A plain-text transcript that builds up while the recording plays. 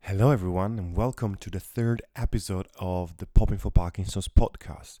Hello, everyone, and welcome to the third episode of the Popping for Parkinson's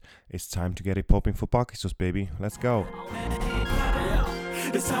podcast. It's time to get it popping for Parkinson's, baby. Let's go.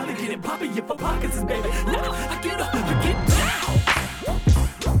 It's time to get it poppin' for Parkinson's, baby. Now I get up and get down.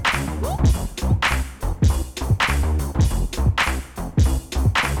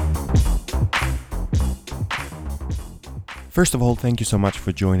 First of all, thank you so much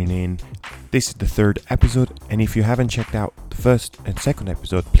for joining in. This is the third episode, and if you haven't checked out the first and second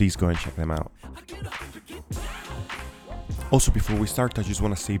episode, please go and check them out. Also, before we start, I just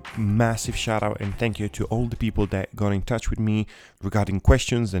want to say massive shout out and thank you to all the people that got in touch with me regarding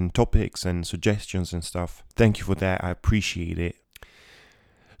questions and topics and suggestions and stuff. Thank you for that. I appreciate it.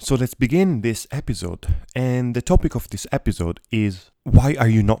 So let's begin this episode. And the topic of this episode is, why are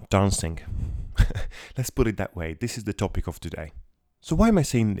you not dancing? Let's put it that way. This is the topic of today. So why am I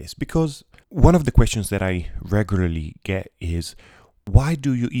saying this? Because one of the questions that I regularly get is, why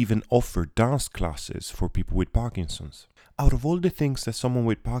do you even offer dance classes for people with Parkinson's? Out of all the things that someone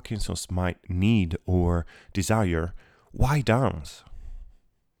with Parkinson's might need or desire, why dance?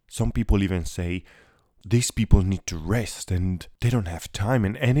 Some people even say, these people need to rest and they don't have time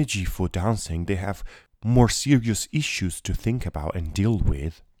and energy for dancing. They have more serious issues to think about and deal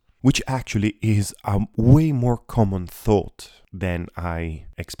with, which actually is a way more common thought than I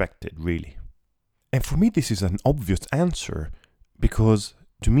expected, really. And for me, this is an obvious answer because,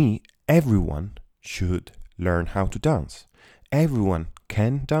 to me, everyone should learn how to dance. Everyone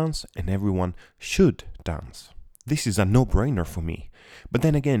can dance and everyone should dance. This is a no-brainer for me. But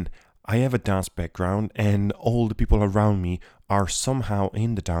then again, I have a dance background and all the people around me are somehow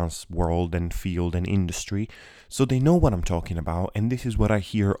in the dance world and field and industry, so they know what I'm talking about, and this is what I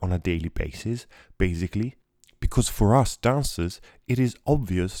hear on a daily basis, basically. Because for us dancers, it is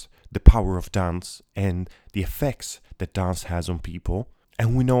obvious the power of dance and the effects that dance has on people.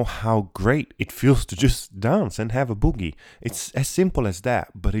 And we know how great it feels to just dance and have a boogie. It's as simple as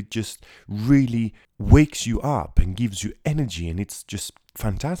that, but it just really wakes you up and gives you energy, and it's just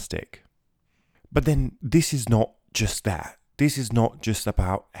fantastic. But then this is not just that. This is not just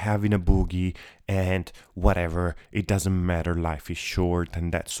about having a boogie and whatever, it doesn't matter, life is short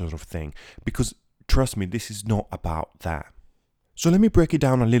and that sort of thing. Because trust me, this is not about that. So let me break it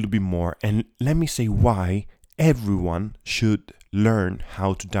down a little bit more and let me say why everyone should learn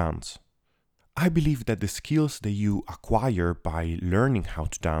how to dance. I believe that the skills that you acquire by learning how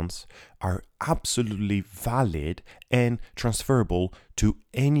to dance are absolutely valid and transferable to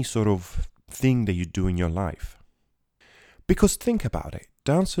any sort of thing that you do in your life. Because think about it,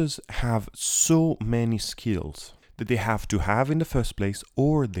 dancers have so many skills that they have to have in the first place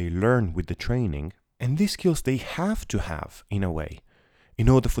or they learn with the training. And these skills they have to have in a way in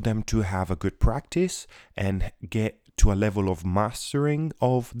order for them to have a good practice and get to a level of mastering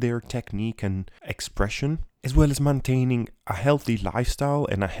of their technique and expression, as well as maintaining a healthy lifestyle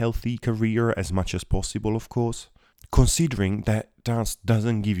and a healthy career as much as possible, of course. Considering that dance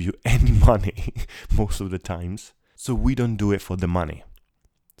doesn't give you any money most of the times, so we don't do it for the money.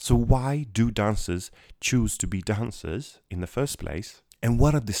 So why do dancers choose to be dancers in the first place? And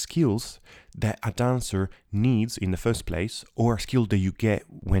what are the skills that a dancer needs in the first place, or a skill that you get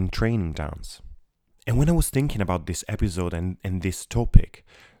when training dance? And when I was thinking about this episode and this topic,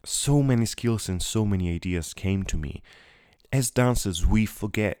 so many skills and so many ideas came to me. As dancers, we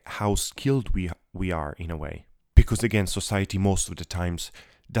forget how skilled we are in a way. Because again, society most of the times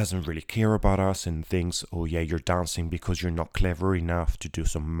doesn't really care about us and thinks, oh yeah, you're dancing because you're not clever enough to do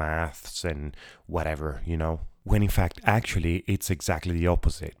some maths and whatever, you know. When in fact, actually, it's exactly the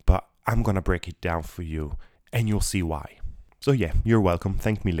opposite. But I'm gonna break it down for you and you'll see why. So yeah, you're welcome.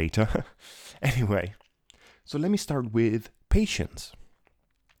 Thank me later. Anyway, so let me start with patience.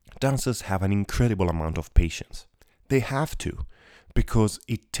 Dancers have an incredible amount of patience. They have to, because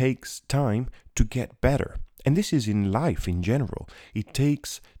it takes time to get better. And this is in life in general. It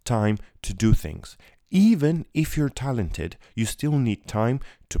takes time to do things. Even if you're talented, you still need time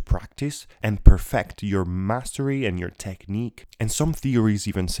to practice and perfect your mastery and your technique. And some theories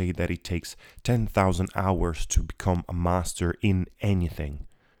even say that it takes 10,000 hours to become a master in anything.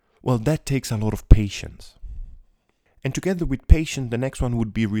 Well, that takes a lot of patience. And together with patience, the next one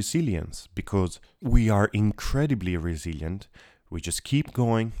would be resilience, because we are incredibly resilient. We just keep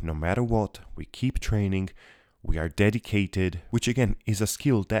going no matter what. We keep training. We are dedicated, which again is a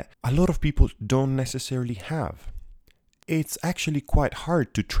skill that a lot of people don't necessarily have. It's actually quite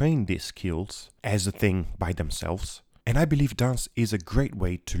hard to train these skills as a thing by themselves. And I believe dance is a great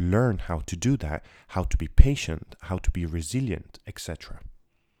way to learn how to do that, how to be patient, how to be resilient, etc.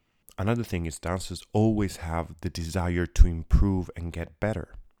 Another thing is dancers always have the desire to improve and get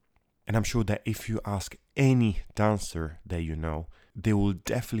better. And I'm sure that if you ask any dancer that you know, they will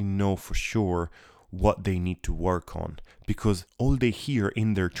definitely know for sure what they need to work on, because all they hear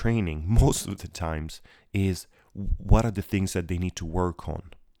in their training most of the times is what are the things that they need to work on,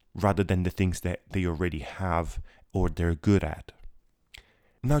 rather than the things that they already have or they're good at.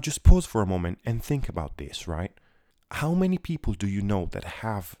 Now just pause for a moment and think about this, right? How many people do you know that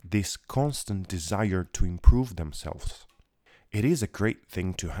have this constant desire to improve themselves? It is a great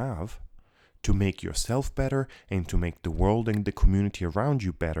thing to have, to make yourself better and to make the world and the community around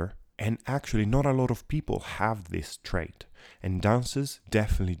you better. And actually, not a lot of people have this trait, and dancers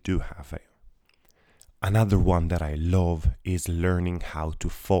definitely do have it. Another one that I love is learning how to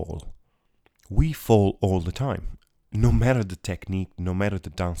fall. We fall all the time, no matter the technique, no matter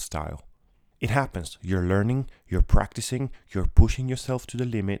the dance style. It happens. You're learning, you're practicing, you're pushing yourself to the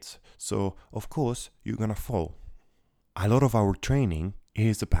limits, so of course you're gonna fall. A lot of our training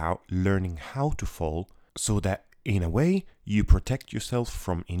is about learning how to fall so that in a way you protect yourself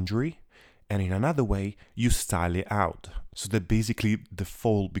from injury, and in another way you style it out so that basically the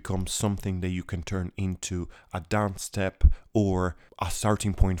fall becomes something that you can turn into a dance step or a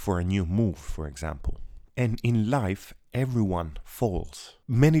starting point for a new move, for example. And in life, everyone falls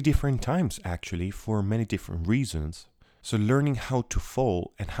many different times, actually, for many different reasons. So learning how to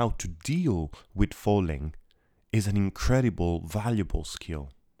fall and how to deal with falling is an incredible, valuable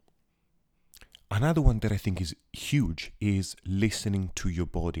skill. Another one that I think is huge is listening to your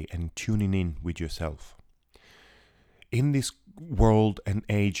body and tuning in with yourself. In this world and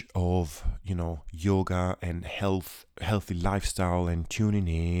age of, yoga and healthy lifestyle and tuning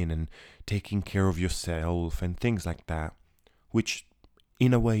in and taking care of yourself and things like that, which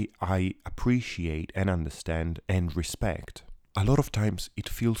in a way I appreciate and understand and respect, a lot of times it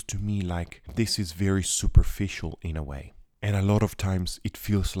feels to me like this is very superficial in a way. And a lot of times it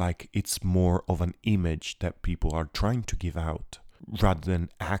feels like it's more of an image that people are trying to give out rather than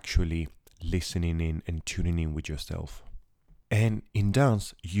actually listening in and tuning in with yourself. And in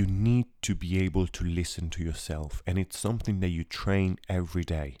dance, you need to be able to listen to yourself. And it's something that you train every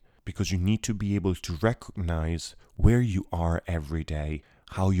day, because you need to be able to recognize where you are every day,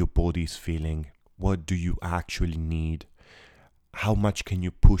 how your body is feeling, what do you actually need, how much can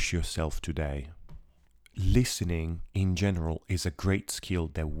you push yourself today. Listening in general is a great skill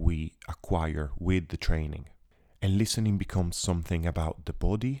that we acquire with the training. And listening becomes something about the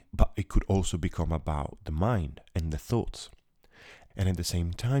body, but it could also become about the mind and the thoughts. And at the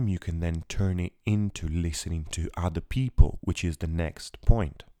same time, you can then turn it into listening to other people, which is the next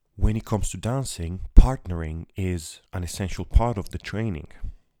point. When it comes to dancing, partnering is an essential part of the training.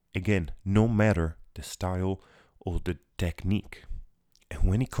 Again, no matter the style or the technique. And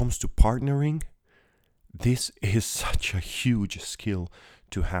when it comes to partnering, this is such a huge skill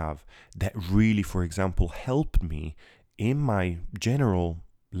to have that really, for example, helped me in my general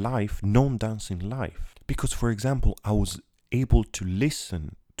life, non-dancing life. Because, for example, I was able to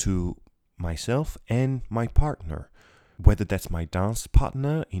listen to myself and my partner, whether that's my dance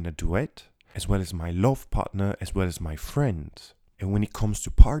partner in a duet, as well as my love partner, as well as my friends. And when it comes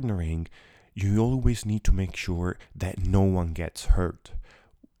to partnering, you always need to make sure that no one gets hurt.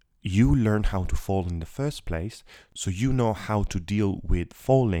 You learn how to fall in the first place, so you know how to deal with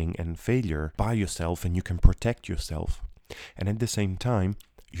falling and failure by yourself, and you can protect yourself. And at the same time,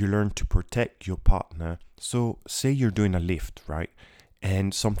 you learn to protect your partner. So say you're doing a lift, right?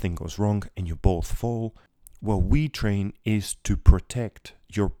 And something goes wrong and you both fall. What we train is to protect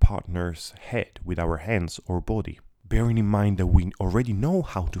your partner's head with our hands or body. Bearing in mind that we already know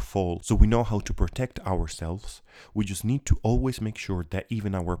how to fall, so we know how to protect ourselves. We just need to always make sure that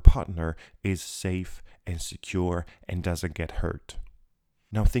even our partner is safe and secure and doesn't get hurt.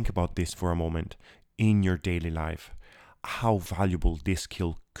 Now think about this for a moment in your daily life, how valuable this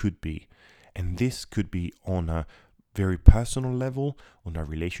skill could be. And this could be on a very personal level, on a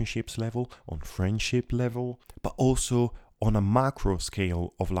relationships level, on friendship level, but also on a macro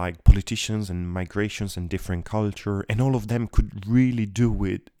scale of like politicians and migrations and different culture, and all of them could really do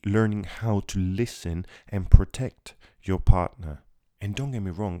with learning how to listen and protect your partner. And don't get me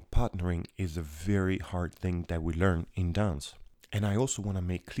wrong, partnering is a very hard thing that we learn in dance. And I also want to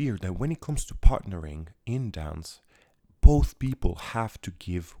make clear that when it comes to partnering in dance, both people have to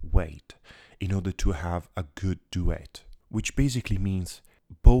give weight in order to have a good duet, which basically means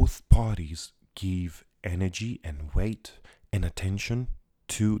both parties give energy and weight and attention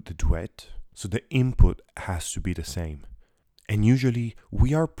to the duet, so the input has to be the same. And usually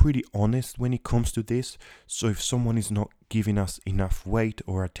we are pretty honest when it comes to this, so if someone is not giving us enough weight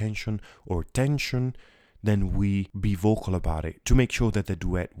or attention or tension, then we be vocal about it to make sure that the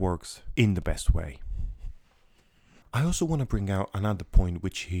duet works in the best way. I also want to bring out another point,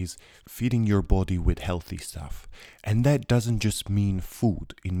 which is feeding your body with healthy stuff. And that doesn't just mean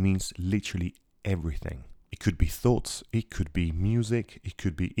food, it means literally everything. It could be thoughts, it could be music, it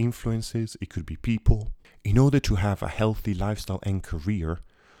could be influences, it could be people. In order to have a healthy lifestyle and career,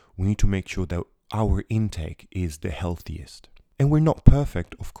 we need to make sure that our intake is the healthiest. And we're not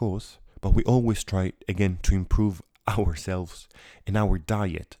perfect, of course, but we always try, again, to improve ourselves and our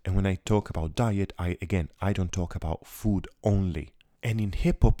diet. And when I talk about diet, I don't talk about food only. And in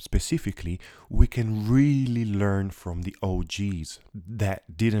hip-hop specifically, we can really learn from the OGs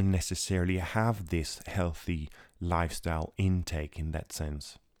that didn't necessarily have this healthy lifestyle intake in that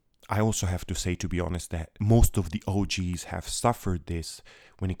sense. I also have to say, to be honest, that most of the OGs have suffered this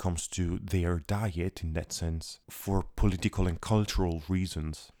when it comes to their diet in that sense for political and cultural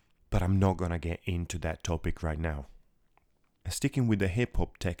reasons. But I'm not gonna get into that topic right now. Sticking with the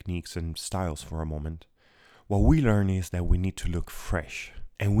hip-hop techniques and styles for a moment, what we learn is that we need to look fresh.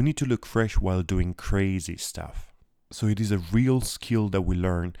 And we need to look fresh while doing crazy stuff. So it is a real skill that we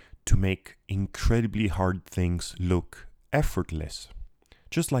learn to make incredibly hard things look effortless.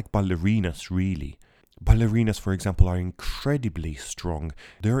 Just like ballerinas, really. Ballerinas, for example, are incredibly strong.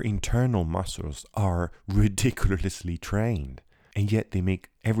 Their internal muscles are ridiculously trained. And yet they make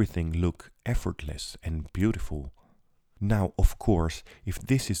everything look effortless and beautiful. Now, of course, if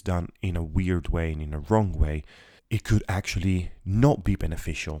this is done in a weird way and in a wrong way, it could actually not be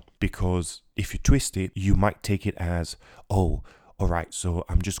beneficial. Because if you twist it, you might take it as, oh, alright, so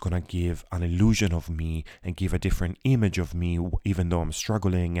I'm just gonna give an illusion of me and give a different image of me, even though I'm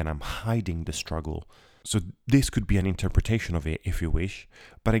struggling and I'm hiding the struggle. So this could be an interpretation of it if you wish.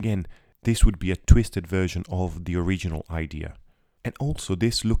 But again, this would be a twisted version of the original idea. And also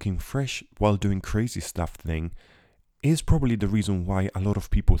this looking fresh while doing crazy stuff thing is probably the reason why a lot of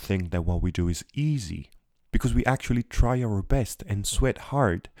people think that what we do is easy. Because we actually try our best and sweat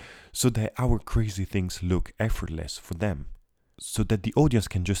hard so that our crazy things look effortless for them. So that the audience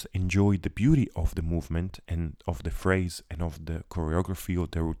can just enjoy the beauty of the movement and of the phrase and of the choreography or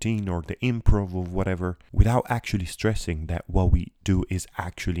the routine or the improv or whatever, without actually stressing that what we do is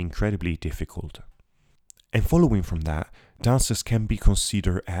actually incredibly difficult. And following from that, dancers can be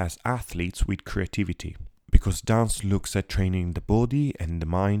considered as athletes with creativity, because dance looks at training the body and the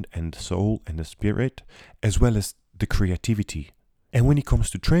mind and the soul and the spirit, as well as the creativity. And when it comes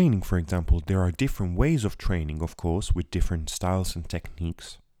to training, for example, there are different ways of training, of course, with different styles and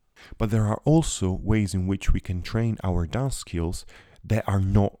techniques. But there are also ways in which we can train our dance skills that are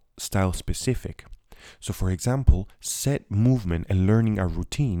not style specific. So for example, set movement and learning a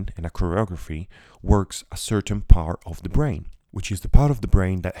routine and a choreography works a certain part of the brain, which is the part of the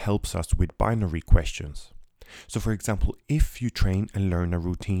brain that helps us with binary questions. So for example, if you train and learn a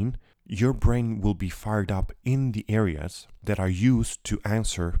routine, your brain will be fired up in the areas that are used to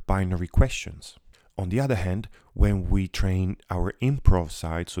answer binary questions. On the other hand, when we train our improv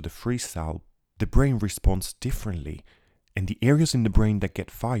side, so the freestyle, the brain responds differently. And the areas in the brain that get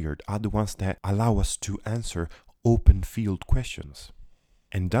fired are the ones that allow us to answer open field questions.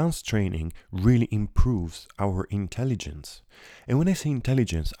 And dance training really improves our intelligence. And when I say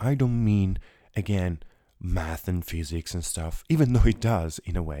intelligence, I don't mean, again, math and physics and stuff, even though it does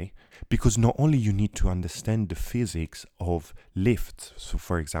in a way, because not only you need to understand the physics of lifts, so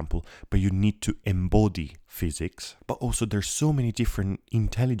for example, but you need to embody physics, but also there's so many different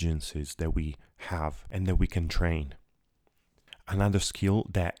intelligences that we have and that we can train. Another skill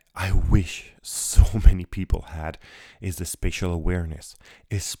that I wish so many people had is the spatial awareness,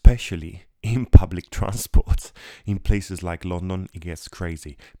 especially in public transport. In places like London, it gets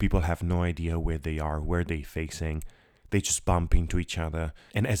crazy. People have no idea where they are, where they're facing. They just bump into each other.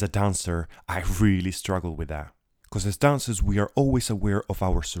 And as a dancer, I really struggle with that. Because as dancers, we are always aware of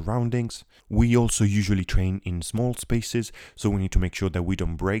our surroundings. We also usually train in small spaces, so we need to make sure that we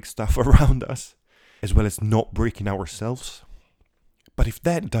don't break stuff around us, as well as not breaking ourselves. But if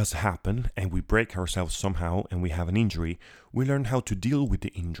that does happen, and we break ourselves somehow and we have an injury, we learn how to deal with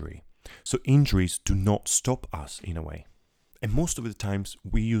the injury. So injuries do not stop us in a way. And most of the times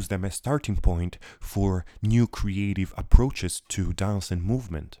we use them as starting point for new creative approaches to dance and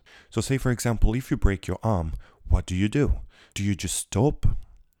movement. So say for example, if you break your arm, what do? Do you just stop?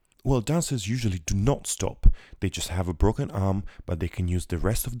 Well, dancers usually do not stop. They just have a broken arm, but they can use the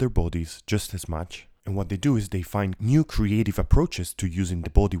rest of their bodies just as much. And what they do is they find new creative approaches to using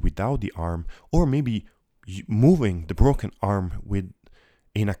the body without the arm, or maybe moving the broken arm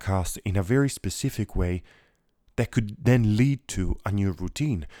in a cast in a very specific way that could then lead to a new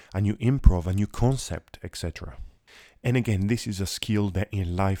routine, a new improv, a new concept, etc. And again, this is a skill that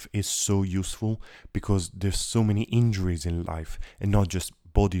in life is so useful because there's so many injuries in life, and not just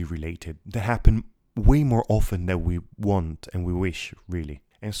body related, that happen way more often than we want and we wish, really.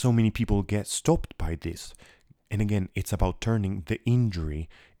 And so many people get stopped by this. And again, it's about turning the injury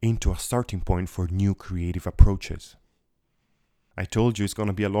into a starting point for new creative approaches. I told you it's going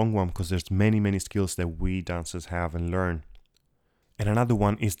to be a long one because there's many skills that we dancers have and learn. And another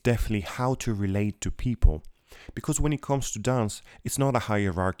one is definitely how to relate to people. Because when it comes to dance, it's not a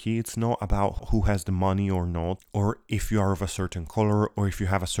hierarchy, it's not about who has the money or not, or if you are of a certain color, or if you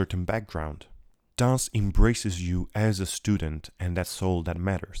have a certain background. Dance embraces you as a student, and that's all that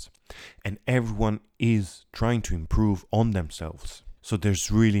matters. And everyone is trying to improve on themselves. So there's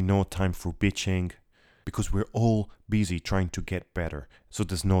really no time for bitching, because we're all busy trying to get better. So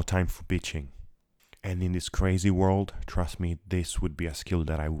there's no time for bitching. And in this crazy world, trust me, this would be a skill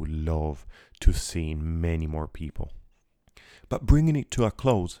that I would love to see in many more people. But bringing it to a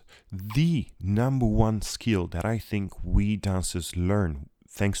close, the number one skill that I think we dancers learn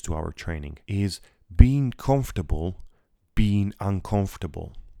thanks to our training is being comfortable, being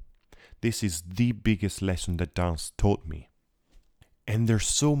uncomfortable. This is the biggest lesson that dance taught me. And there's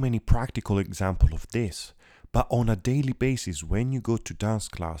so many practical examples of this, but on a daily basis, when you go to dance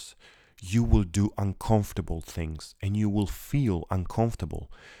class, you will do uncomfortable things and you will feel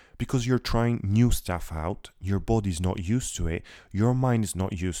uncomfortable because you're trying new stuff out, your body's not used to it, your mind is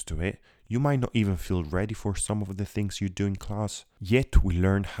not used to it, you might not even feel ready for some of the things you do in class, yet we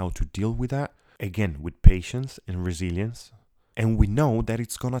learn how to deal with that, again with patience and resilience, and we know that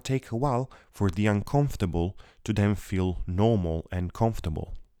it's gonna take a while for the uncomfortable to then feel normal and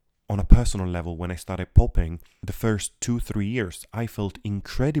comfortable. On a personal level, when I started popping, the first 2-3 years, I felt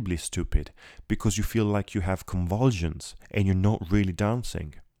incredibly stupid because you feel like you have convulsions and you're not really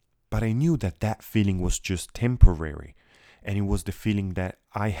dancing. But I knew that that feeling was just temporary, and it was the feeling that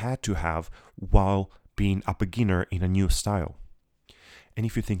I had to have while being a beginner in a new style. And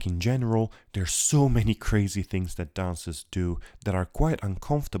if you think in general, there's so many crazy things that dancers do that are quite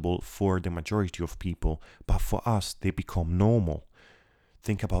uncomfortable for the majority of people, but for us, they become normal.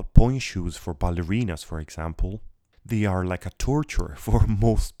 Think about point shoes for ballerinas, for example. They are like a torture for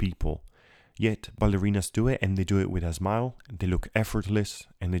most people. Yet ballerinas do it, and they do it with a smile, and they look effortless,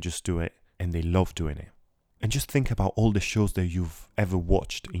 and they just do it, and they love doing it. And just think about all the shows that you've ever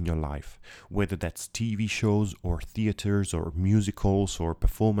watched in your life, whether that's TV shows or theaters or musicals or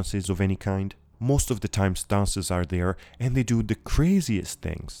performances of any kind. Most of the times dancers are there and they do the craziest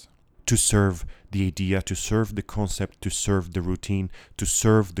things to serve the idea, to serve the concept, to serve the routine, to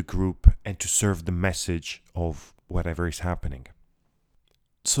serve the group, and to serve the message of whatever is happening.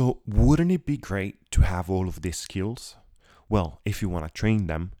 So wouldn't it be great to have all of these skills? Well, if you want to train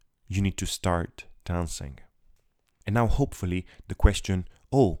them, you need to start dancing. And now hopefully the question,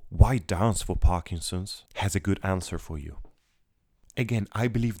 why dance for Parkinson's, has a good answer for you. Again, I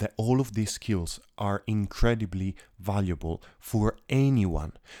believe that all of these skills are incredibly valuable for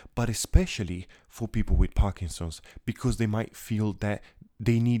anyone, but especially for people with Parkinson's, because they might feel that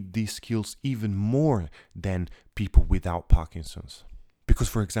they need these skills even more than people without Parkinson's. Because,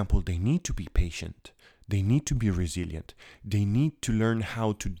 for example, they need to be patient, they need to be resilient, they need to learn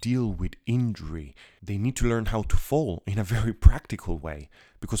how to deal with injury, they need to learn how to fall in a very practical way,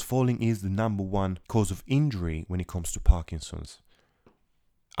 because falling is the number one cause of injury when it comes to Parkinson's.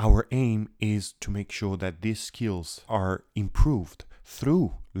 Our aim is to make sure that these skills are improved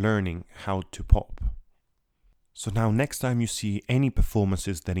through learning how to pop. So now next time you see any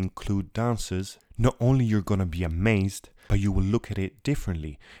performances that include dances, not only you're gonna be amazed, but you will look at it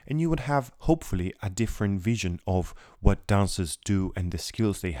differently, and you would have hopefully a different vision of what dancers do and the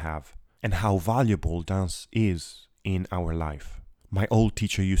skills they have, and how valuable dance is in our life. My old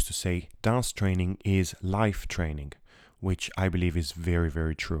teacher used to say, dance training is life training, which I believe is very,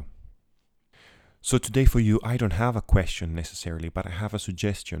 very true. So today for you, I don't have a question necessarily, but I have a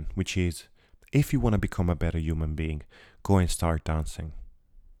suggestion, which is, if you want to become a better human being, go and start dancing.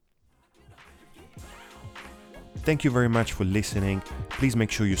 Thank you very much for listening. Please make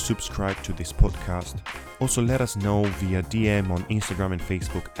sure you subscribe to this podcast. Also, let us know via DM on Instagram and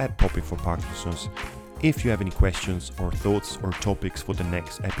Facebook at Popping for Parkinson's if you have any questions or thoughts or topics for the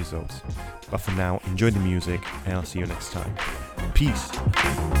next episodes. But for now, enjoy the music and I'll see you next time. Peace.